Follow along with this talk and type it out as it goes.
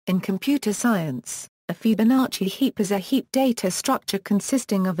In computer science, a Fibonacci heap is a heap data structure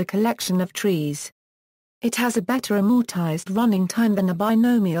consisting of a collection of trees. It has a better amortized running time than a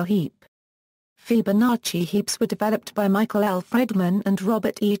binomial heap. Fibonacci heaps were developed by Michael L. Fredman and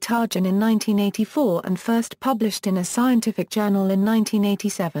Robert E. Tarjan in 1984 and first published in a scientific journal in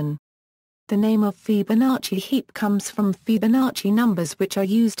 1987. The name of Fibonacci heap comes from Fibonacci numbers which are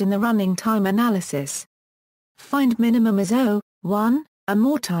used in the running time analysis. Find minimum is 1,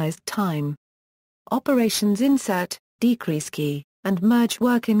 amortized time. Operations insert, decrease key, and merge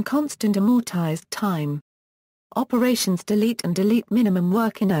work in constant amortized time. Operations delete and delete minimum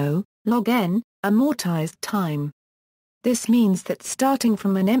work in log n, amortized time. This means that starting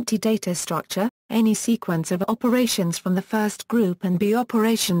from an empty data structure, any sequence of operations from the first group and B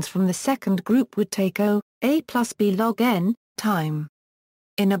operations from the second group would take A plus B log n, time.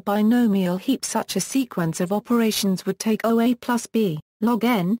 In a binomial heap such a sequence of operations would take A plus B, log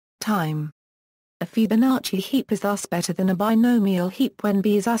n, time. A Fibonacci heap is thus better than a binomial heap when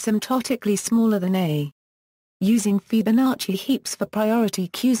B is asymptotically smaller than A. Using Fibonacci heaps for priority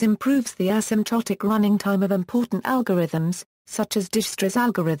queues improves the asymptotic running time of important algorithms, such as Dijkstra's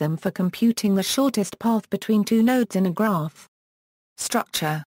algorithm for computing the shortest path between two nodes in a graph.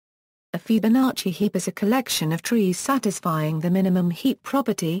 Structure. A Fibonacci heap is a collection of trees satisfying the minimum heap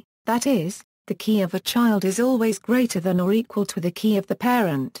property, that is, the key of a child is always greater than or equal to the key of the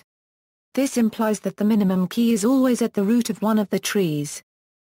parent. This implies that the minimum key is always at the root of one of the trees.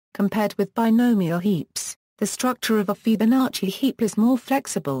 Compared with binomial heaps, the structure of a Fibonacci heap is more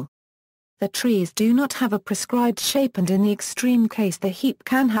flexible. The trees do not have a prescribed shape and in the extreme case the heap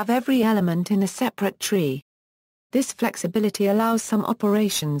can have every element in a separate tree. This flexibility allows some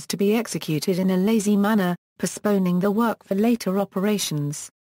operations to be executed in a lazy manner, postponing the work for later operations.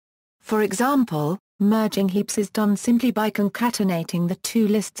 For example, merging heaps is done simply by concatenating the two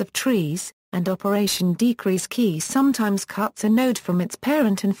lists of trees, and operation decrease key sometimes cuts a node from its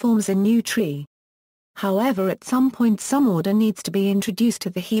parent and forms a new tree. However, at some point some order needs to be introduced to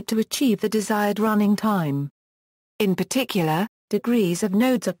the heap to achieve the desired running time. In particular, degrees of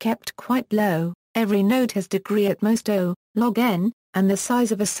nodes are kept quite low. Every node has degree at most log n, and the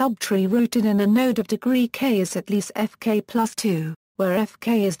size of a subtree rooted in a node of degree k is at least fk plus 2, where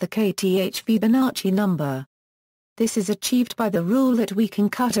fk is the kth Fibonacci number. This is achieved by the rule that we can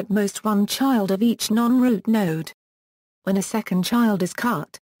cut at most one child of each non-root node. When a second child is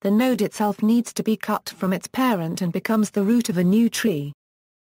cut, the node itself needs to be cut from its parent and becomes the root of a new tree.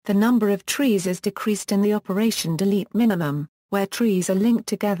 The number of trees is decreased in the operation delete minimum, where trees are linked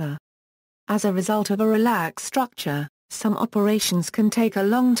together. As a result of a relaxed structure, some operations can take a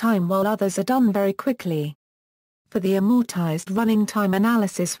long time while others are done very quickly. For the amortized running time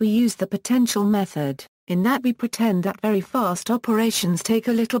analysis we use the potential method, in that we pretend that very fast operations take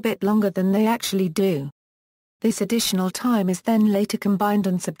a little bit longer than they actually do. This additional time is then later combined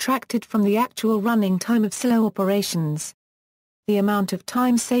and subtracted from the actual running time of slow operations. The amount of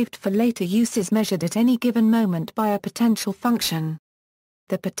time saved for later use is measured at any given moment by a potential function.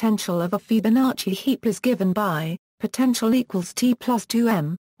 The potential of a Fibonacci heap is given by potential equals t plus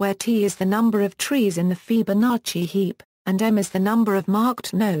 2m, where t is the number of trees in the Fibonacci heap, and m is the number of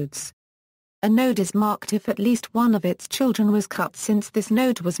marked nodes. A node is marked if at least one of its children was cut since this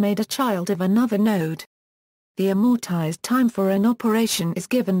node was made a child of another node. The amortized time for an operation is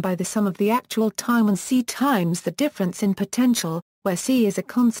given by the sum of the actual time and c times the difference in potential, where c is a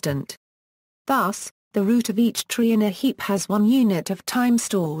constant. Thus, the root of each tree in a heap has 1 unit of time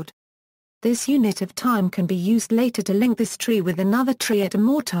stored. This unit of time can be used later to link this tree with another tree at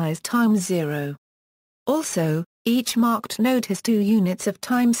amortized time 0. Also, each marked node has 2 units of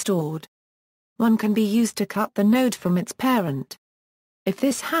time stored. One can be used to cut the node from its parent. If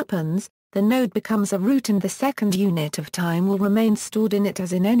this happens, the node becomes a root and the second unit of time will remain stored in it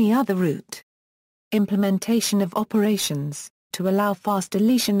as in any other root. Implementation of operations. To allow fast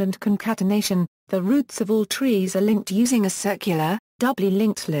deletion and concatenation, the roots of all trees are linked using a circular, doubly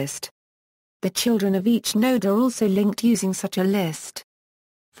linked list. The children of each node are also linked using such a list.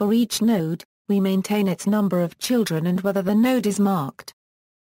 For each node, we maintain its number of children and whether the node is marked.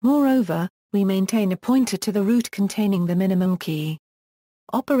 Moreover, we maintain a pointer to the root containing the minimum key.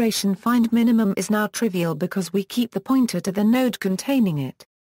 Operation find minimum is now trivial because we keep the pointer to the node containing it.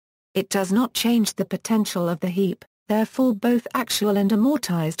 It does not change the potential of the heap, therefore both actual and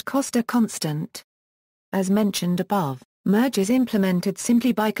amortized cost are constant. As mentioned above, merge is implemented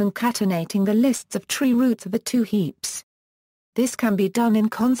simply by concatenating the lists of tree roots of the two heaps. This can be done in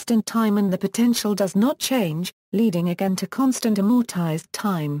constant time and the potential does not change, leading again to constant amortized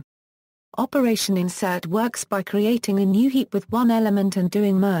time. Operation insert works by creating a new heap with one element and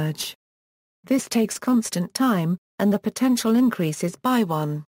doing merge. This takes constant time, and the potential increases by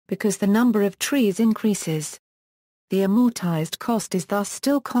 1, because the number of trees increases. The amortized cost is thus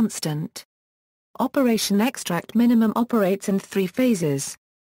still constant. Operation extract minimum operates in 3 phases.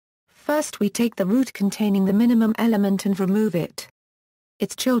 First we take the root containing the minimum element and remove it.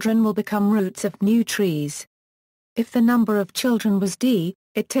 Its children will become roots of new trees. If the number of children was d,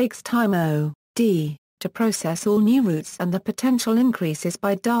 it takes time O, d, to process all new roots and the potential increases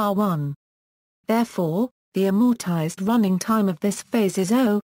by dar1. Therefore, the amortized running time of this phase is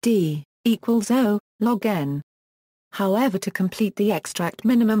O, d, equals O, log n. However, to complete the extract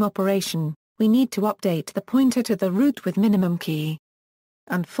minimum operation, we need to update the pointer to the root with minimum key.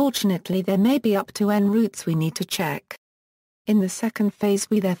 Unfortunately, there may be up to n roots we need to check. In the second phase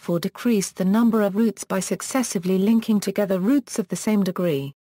we therefore decrease the number of roots by successively linking together roots of the same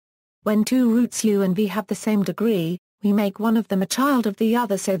degree. When 2 roots u and v have the same degree, we make one of them a child of the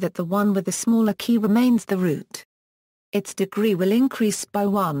other so that the one with the smaller key remains the root. Its degree will increase by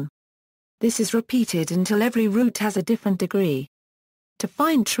 1. This is repeated until every root has a different degree. To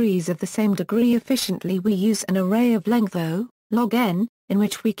find trees of the same degree efficiently we use an array of length O, log n, in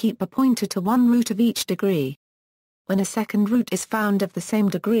which we keep a pointer to one root of each degree. When a second root is found of the same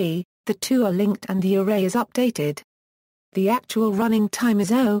degree, the two are linked and the array is updated. The actual running time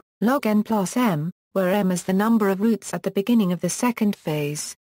is O, log n plus m, where m is the number of roots at the beginning of the second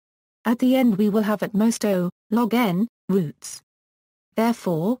phase. At the end we will have at most O, log n, roots.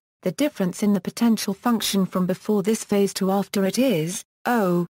 Therefore, the difference in the potential function from before this phase to after it is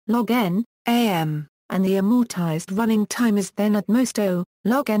O, log n, am, and the amortized running time is then at most O,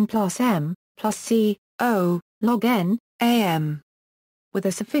 log n plus m, plus c, O, log n, am. With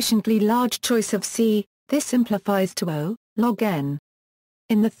a sufficiently large choice of c, this simplifies to O, log n.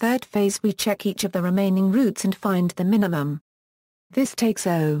 In the third phase we check each of the remaining roots and find the minimum. This takes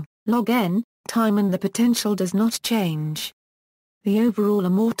O, log n, time and the potential does not change. The overall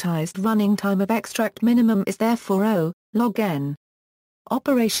amortized running time of extract minimum is therefore O, log n.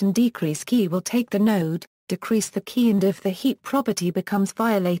 Operation decrease key will take the node, decrease the key, and if the heap property becomes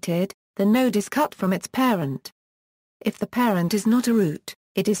violated, the node is cut from its parent. If the parent is not a root,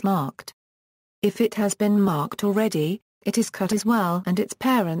 it is marked. If it has been marked already, it is cut as well and its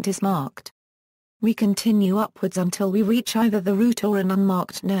parent is marked. We continue upwards until we reach either the root or an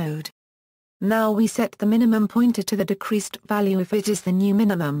unmarked node. Now we set the minimum pointer to the decreased value if it is the new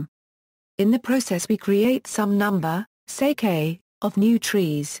minimum. In the process we create some number, say k, of new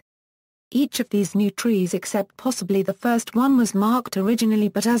trees. Each of these new trees except possibly the first one was marked originally,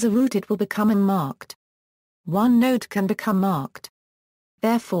 but as a root it will become unmarked. One node can become marked.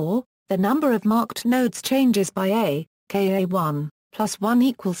 Therefore, the number of marked nodes changes by a, ka1, plus 1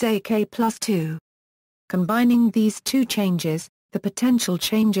 equals ak plus 2. Combining these two changes, the potential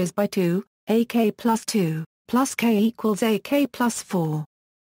changes by 2, ak plus 2, plus k equals ak plus 4.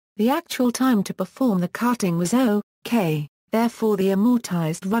 The actual time to perform the cutting was O, k, therefore the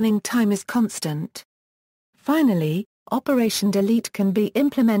amortized running time is constant. Finally, Operation delete can be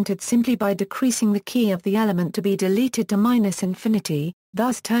implemented simply by decreasing the key of the element to be deleted to -infinity,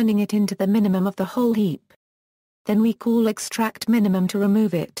 thus turning it into the minimum of the whole heap. Then we call extract minimum to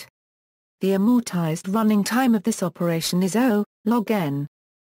remove it. The amortized running time of this operation is O, log n.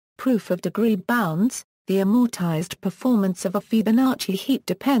 Proof of degree bounds. The amortized performance of a Fibonacci heap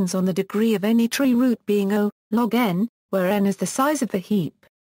depends on the degree of any tree root being O, log n, where n is the size of the heap.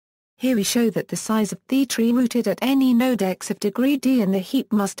 Here we show that the size of the tree rooted at any node x of degree d in the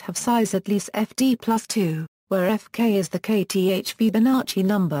heap must have size at least fd plus 2, where fk is the kth Fibonacci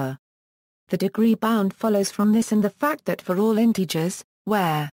number. The degree bound follows from this and the fact that for all integers,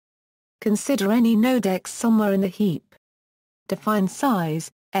 where consider any node x somewhere in the heap. Define size,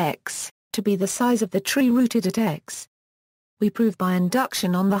 x, to be the size of the tree rooted at x. We prove by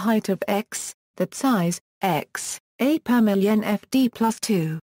induction on the height of x, that size, x, a per million fd plus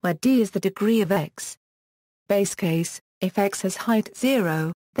 2, where d is the degree of x. Base case, if x has height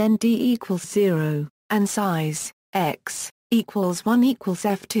 0, then d equals 0, and size, x, equals 1 equals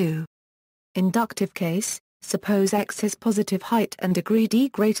f2. Inductive case, suppose x has positive height and degree d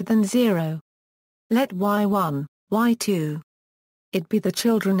greater than 0. Let y1, y2, it be the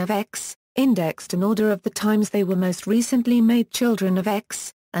children of x, indexed in order of the times they were most recently made children of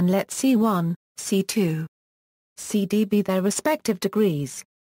x, and let c1, c2, cd be their respective degrees.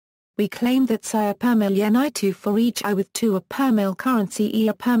 We claim that psi a per million I2 for each I with 2 a per mil currency E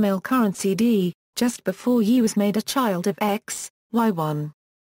a per mil currency D, just before Y was made a child of X, Y1.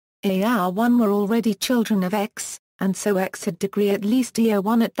 A R1 were already children of X, and so X had degree at least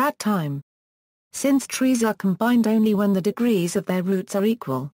E01 at that time. Since trees are combined only when the degrees of their roots are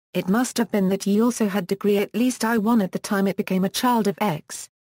equal, it must have been that E also had degree at least I1 at the time it became a child of X.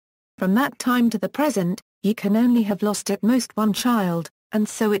 From that time to the present, E can only have lost at most one child, and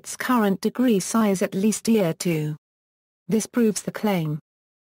so its current degree size at least E2. This proves the claim.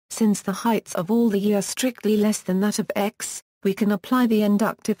 Since the heights of all the E are strictly less than that of X, we can apply the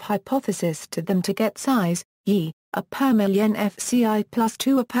inductive hypothesis to them to get size, E, a per million FCI plus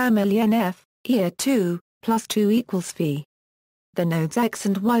 2 a per million F, E2, plus 2 equals phi. The nodes X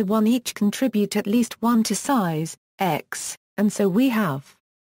and Y1 each contribute at least 1 to size, X, and so we have.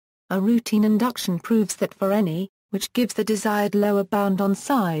 A routine induction proves that for any, which gives the desired lower bound on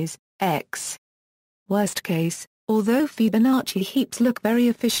size, X. Worst case, although Fibonacci heaps look very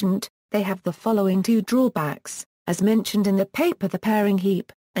efficient, they have the following two drawbacks. As mentioned in the paper The Pairing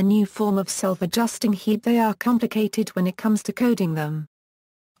Heap, a new form of self-adjusting heap, they are complicated when it comes to coding them.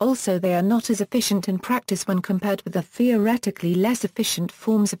 Also, they are not as efficient in practice when compared with the theoretically less efficient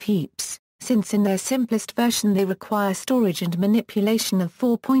forms of heaps, since in their simplest version they require storage and manipulation of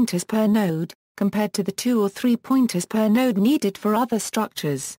 4 pointers per node, compared to the 2 or 3 pointers per node needed for other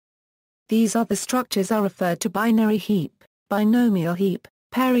structures. These other structures are referred to binary heap, binomial heap,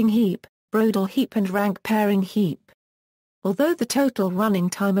 pairing heap, Brodel heap and rank pairing heap. Although the total running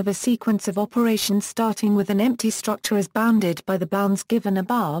time of a sequence of operations starting with an empty structure is bounded by the bounds given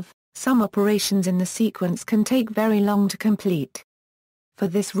above, some operations in the sequence can take very long to complete. For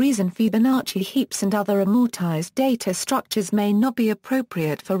this reason, Fibonacci heaps and other amortized data structures may not be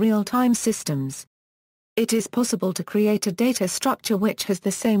appropriate for real-time systems. It is possible to create a data structure which has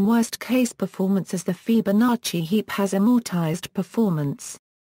the same worst-case performance as the Fibonacci heap has amortized performance.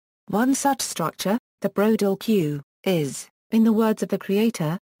 One such structure, the Brodel Q, is, in the words of the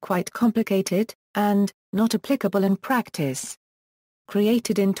creator, quite complicated, and not applicable in practice.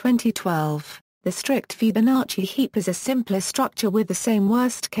 Created in 2012, the strict Fibonacci heap is a simpler structure with the same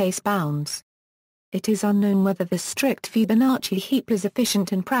worst-case bounds. It is unknown whether the strict Fibonacci heap is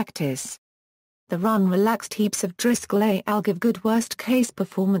efficient in practice. The run-relaxed heaps of Driscoll et al. Give good worst-case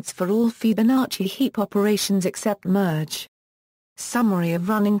performance for all Fibonacci heap operations except merge. Summary of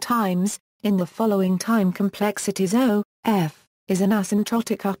running times: in the following time complexities O, F, is an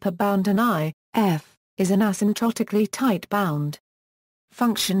asymptotic upper bound and I, F, is an asymptotically tight bound.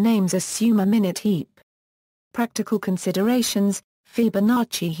 Function names assume a minute heap. Practical considerations: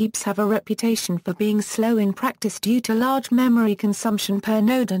 Fibonacci heaps have a reputation for being slow in practice due to large memory consumption per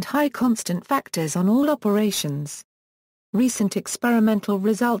node and high constant factors on all operations. Recent experimental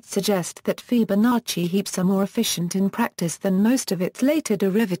results suggest that Fibonacci heaps are more efficient in practice than most of its later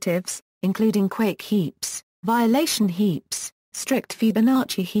derivatives, including Quake heaps, violation heaps, strict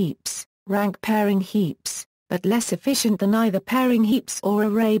Fibonacci heaps, rank pairing heaps, but less efficient than either pairing heaps or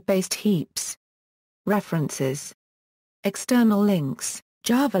array-based heaps. References. External links: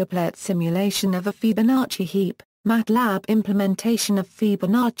 Java applet simulation of a Fibonacci heap, MATLAB implementation of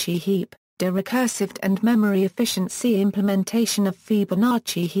Fibonacci heap, recursive and memory efficiency implementation of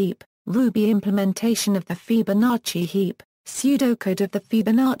Fibonacci heap, Ruby implementation of the Fibonacci heap, pseudocode of the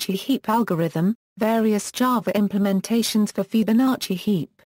Fibonacci heap algorithm, various Java implementations for Fibonacci heap.